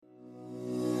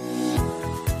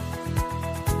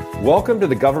Welcome to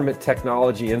the Government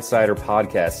Technology Insider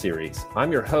podcast series.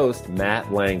 I'm your host,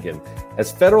 Matt Langen.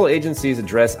 As federal agencies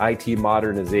address IT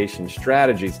modernization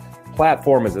strategies,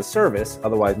 Platform as a Service,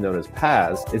 otherwise known as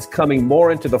PaaS, is coming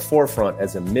more into the forefront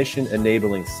as a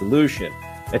mission-enabling solution.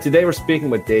 And today we're speaking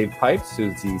with Dave Pipes,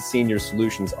 who's the Senior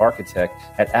Solutions Architect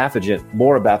at Affigent,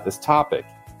 more about this topic.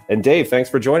 And Dave, thanks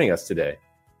for joining us today.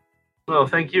 Well,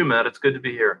 thank you, Matt. It's good to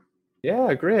be here.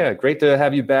 Yeah, great. Great to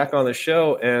have you back on the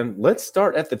show. And let's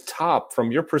start at the top.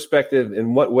 From your perspective,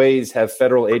 in what ways have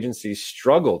federal agencies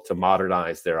struggled to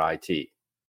modernize their IT?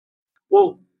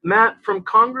 Well, Matt, from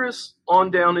Congress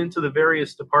on down into the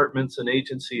various departments and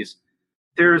agencies,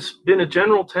 there's been a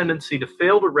general tendency to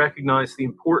fail to recognize the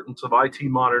importance of IT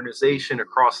modernization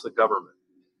across the government.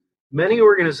 Many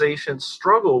organizations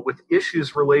struggle with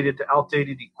issues related to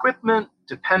outdated equipment,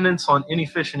 dependence on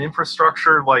inefficient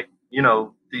infrastructure like,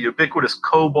 the ubiquitous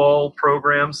COBOL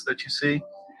programs that you see,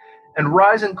 and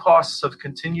rising costs of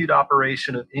continued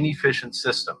operation of inefficient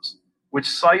systems, which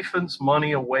siphons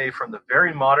money away from the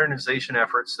very modernization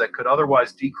efforts that could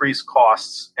otherwise decrease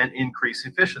costs and increase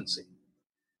efficiency.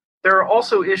 There are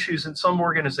also issues in some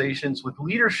organizations with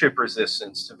leadership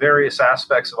resistance to various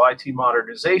aspects of IT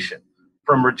modernization,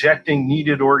 from rejecting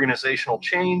needed organizational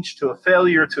change to a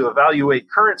failure to evaluate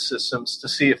current systems to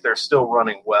see if they're still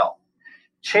running well.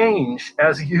 Change,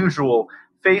 as usual,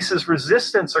 faces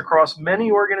resistance across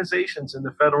many organizations in the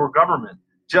federal government,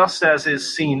 just as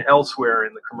is seen elsewhere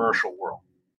in the commercial world.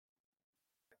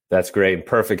 That's great.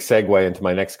 Perfect segue into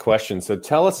my next question. So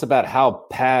tell us about how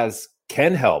PaaS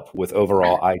can help with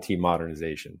overall IT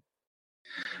modernization.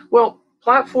 Well,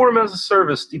 Platform as a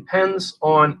Service depends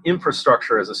on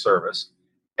infrastructure as a service,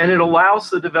 and it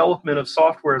allows the development of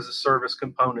software as a service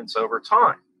components over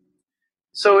time.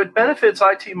 So it benefits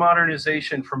IT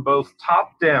modernization from both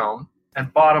top-down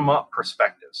and bottom-up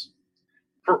perspectives.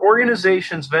 For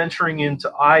organizations venturing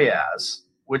into IaaS,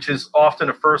 which is often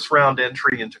a first-round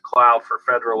entry into cloud for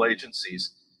federal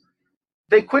agencies,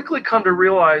 they quickly come to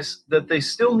realize that they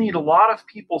still need a lot of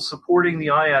people supporting the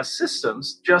IaaS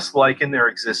systems, just like in their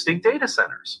existing data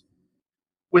centers.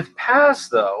 With PaaS,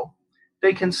 though,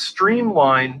 they can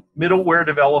streamline middleware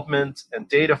development and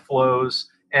data flows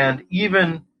and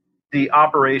even the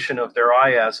operation of their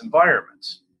IaaS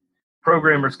environments.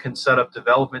 Programmers can set up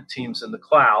development teams in the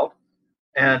cloud,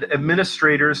 and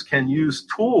administrators can use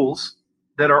tools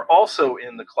that are also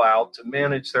in the cloud to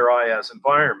manage their IaaS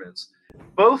environments.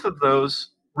 Both of those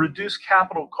reduce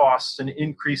capital costs and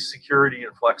increase security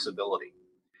and flexibility.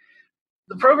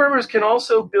 The programmers can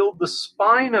also build the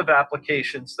spine of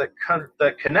applications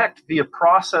that connect via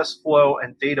process flow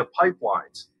and data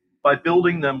pipelines by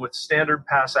building them with standard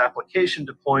PaaS application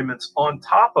deployments on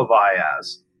top of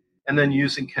IaaS, and then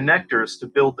using connectors to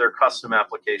build their custom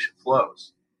application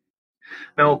flows.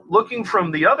 Now, looking from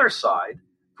the other side,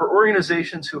 for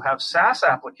organizations who have SaaS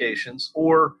applications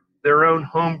or their own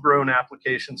homegrown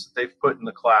applications that they've put in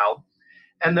the cloud,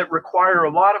 and that require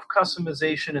a lot of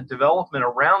customization and development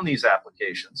around these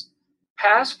applications,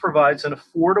 PaaS provides an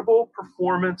affordable,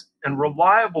 performant, and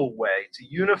reliable way to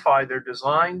unify their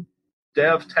design,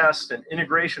 dev, test, and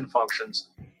integration functions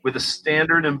with a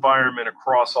standard environment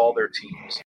across all their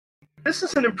teams. This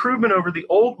is an improvement over the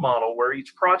old model where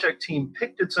each project team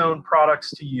picked its own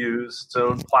products to use, its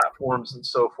own platforms, and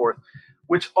so forth,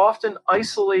 which often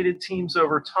isolated teams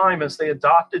over time as they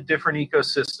adopted different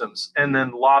ecosystems and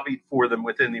then lobbied for them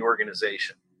within the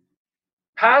organization.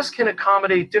 PaaS can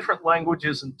accommodate different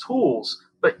languages and tools,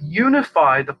 but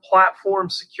unify the platform,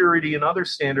 security, and other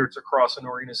standards across an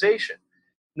organization.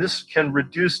 This can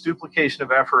reduce duplication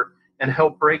of effort and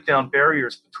help break down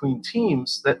barriers between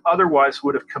teams that otherwise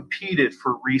would have competed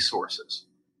for resources.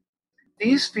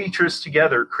 These features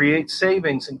together create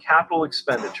savings in capital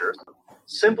expenditures,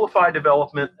 simplify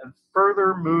development, and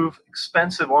further move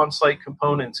expensive on-site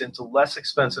components into less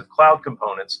expensive cloud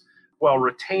components while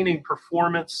retaining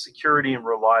performance, security, and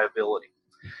reliability.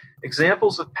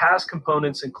 Examples of PaaS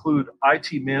components include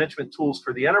IT management tools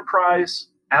for the enterprise,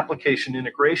 application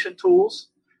integration tools,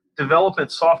 development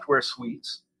software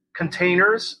suites,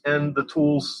 containers and the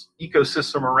tools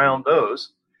ecosystem around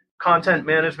those, content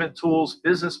management tools,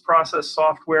 business process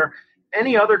software,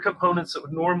 any other components that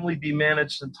would normally be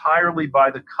managed entirely by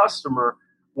the customer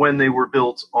when they were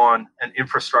built on an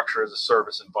infrastructure as a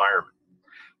service environment.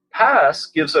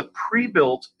 PaaS gives a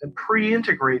pre-built and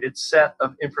pre-integrated set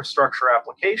of infrastructure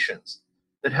applications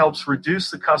that helps reduce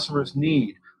the customer's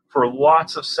need for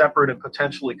lots of separate and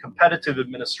potentially competitive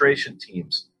administration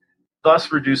teams,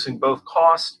 thus reducing both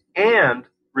cost and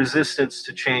resistance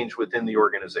to change within the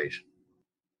organization.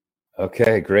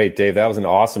 Okay, great, Dave. That was an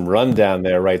awesome rundown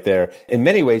there, right there. In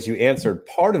many ways, you answered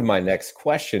part of my next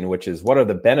question, which is what are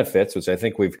the benefits, which I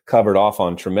think we've covered off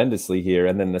on tremendously here.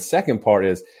 And then the second part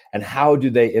is, and how do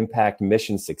they impact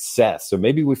mission success? So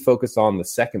maybe we focus on the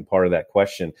second part of that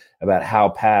question about how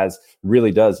PaaS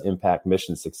really does impact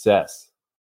mission success.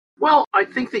 Well, I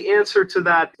think the answer to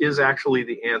that is actually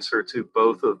the answer to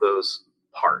both of those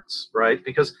parts, right?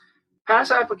 Because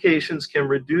PaaS applications can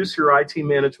reduce your IT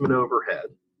management overhead,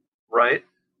 right?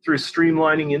 Through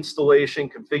streamlining installation,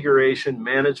 configuration,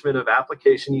 management of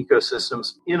application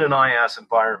ecosystems in an IaaS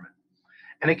environment.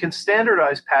 And it can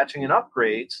standardize patching and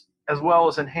upgrades, as well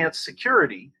as enhance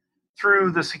security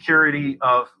through the security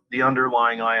of the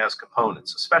underlying IaaS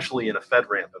components, especially in a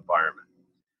FedRAMP environment.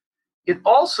 It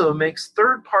also makes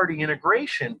third-party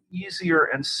integration easier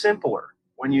and simpler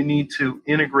when you need to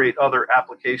integrate other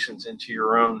applications into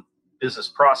your own business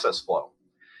process flow.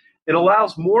 It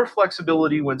allows more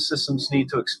flexibility when systems need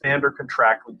to expand or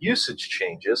contract with usage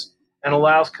changes, and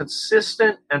allows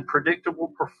consistent and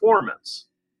predictable performance.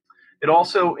 It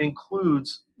also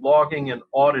includes logging and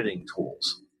auditing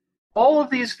tools. All of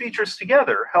these features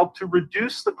together help to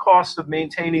reduce the cost of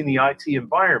maintaining the IT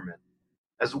environment,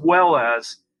 as well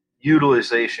as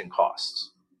utilization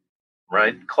costs,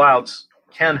 right? Clouds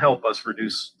can help us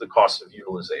reduce the cost of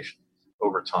utilization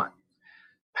over time.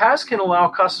 PaaS can allow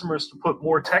customers to put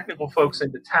more technical folks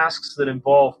into tasks that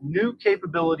involve new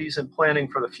capabilities and planning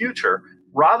for the future,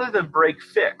 rather than break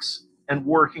fix and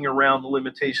working around the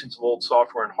limitations of old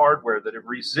software and hardware that have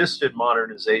resisted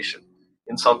modernization,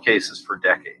 in some cases for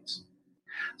decades.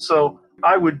 So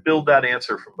I would build that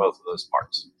answer from both of those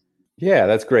parts. Yeah,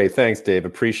 that's great. Thanks, Dave.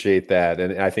 Appreciate that.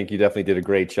 And I think you definitely did a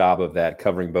great job of that,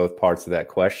 covering both parts of that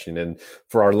question. And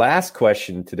for our last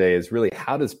question today is really,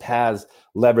 how does PaaS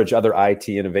leverage other IT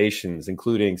innovations,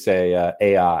 including, say,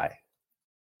 AI?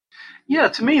 Yeah,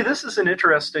 to me, this is an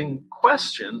interesting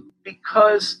question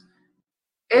because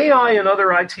AI and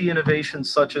other IT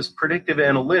innovations such as predictive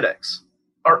analytics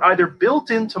are either built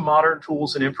into modern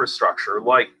tools and infrastructure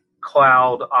like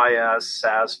cloud, IaaS,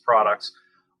 SaaS products,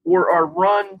 or are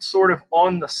run sort of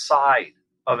on the side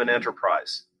of an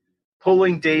enterprise,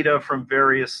 pulling data from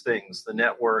various things, the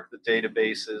network, the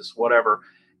databases, whatever,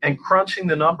 and crunching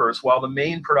the numbers while the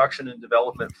main production and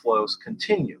development flows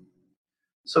continue.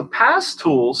 So PaaS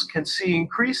tools can see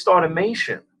increased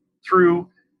automation through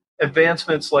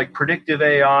advancements like predictive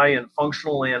AI and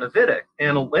functional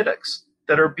analytics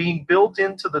that are being built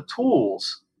into the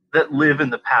tools that live in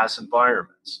the PaaS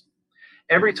environments.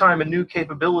 Every time a new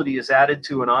capability is added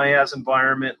to an IaaS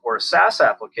environment or a SaaS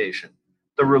application,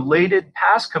 the related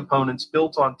PaaS components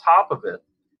built on top of it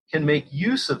can make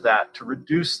use of that to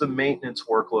reduce the maintenance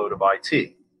workload of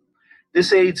IT.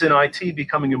 This aids in IT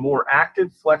becoming a more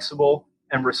active, flexible,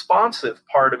 and responsive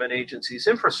part of an agency's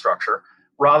infrastructure,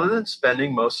 rather than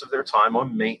spending most of their time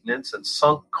on maintenance and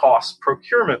sunk cost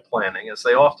procurement planning, as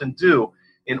they often do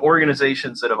in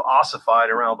organizations that have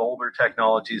ossified around older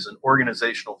technologies and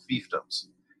organizational fiefdoms.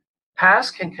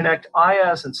 PaaS can connect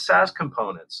IaaS and SaaS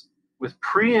components with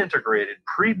pre-integrated,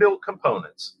 pre-built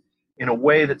components in a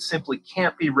way that simply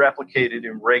can't be replicated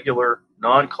in regular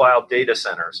non-cloud data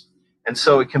centers. And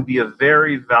so it can be a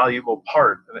very valuable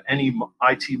part of any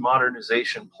IT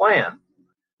modernization plan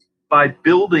by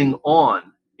building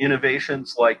on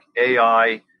innovations like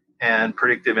AI and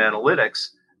predictive analytics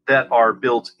that are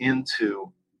built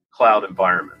into cloud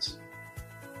environments.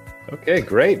 Okay,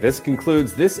 great. This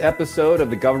concludes this episode of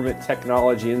the Government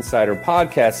Technology Insider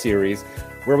podcast series,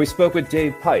 where we spoke with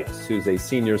Dave Paves, who's a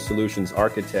senior solutions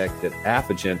architect at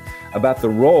Affigent, about the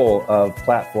role of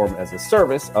platform as a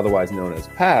service, otherwise known as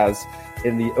PaaS,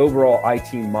 in the overall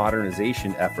IT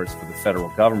modernization efforts for the federal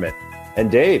government. And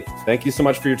Dave, thank you so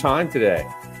much for your time today.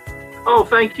 Oh,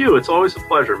 thank you. It's always a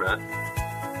pleasure, Matt.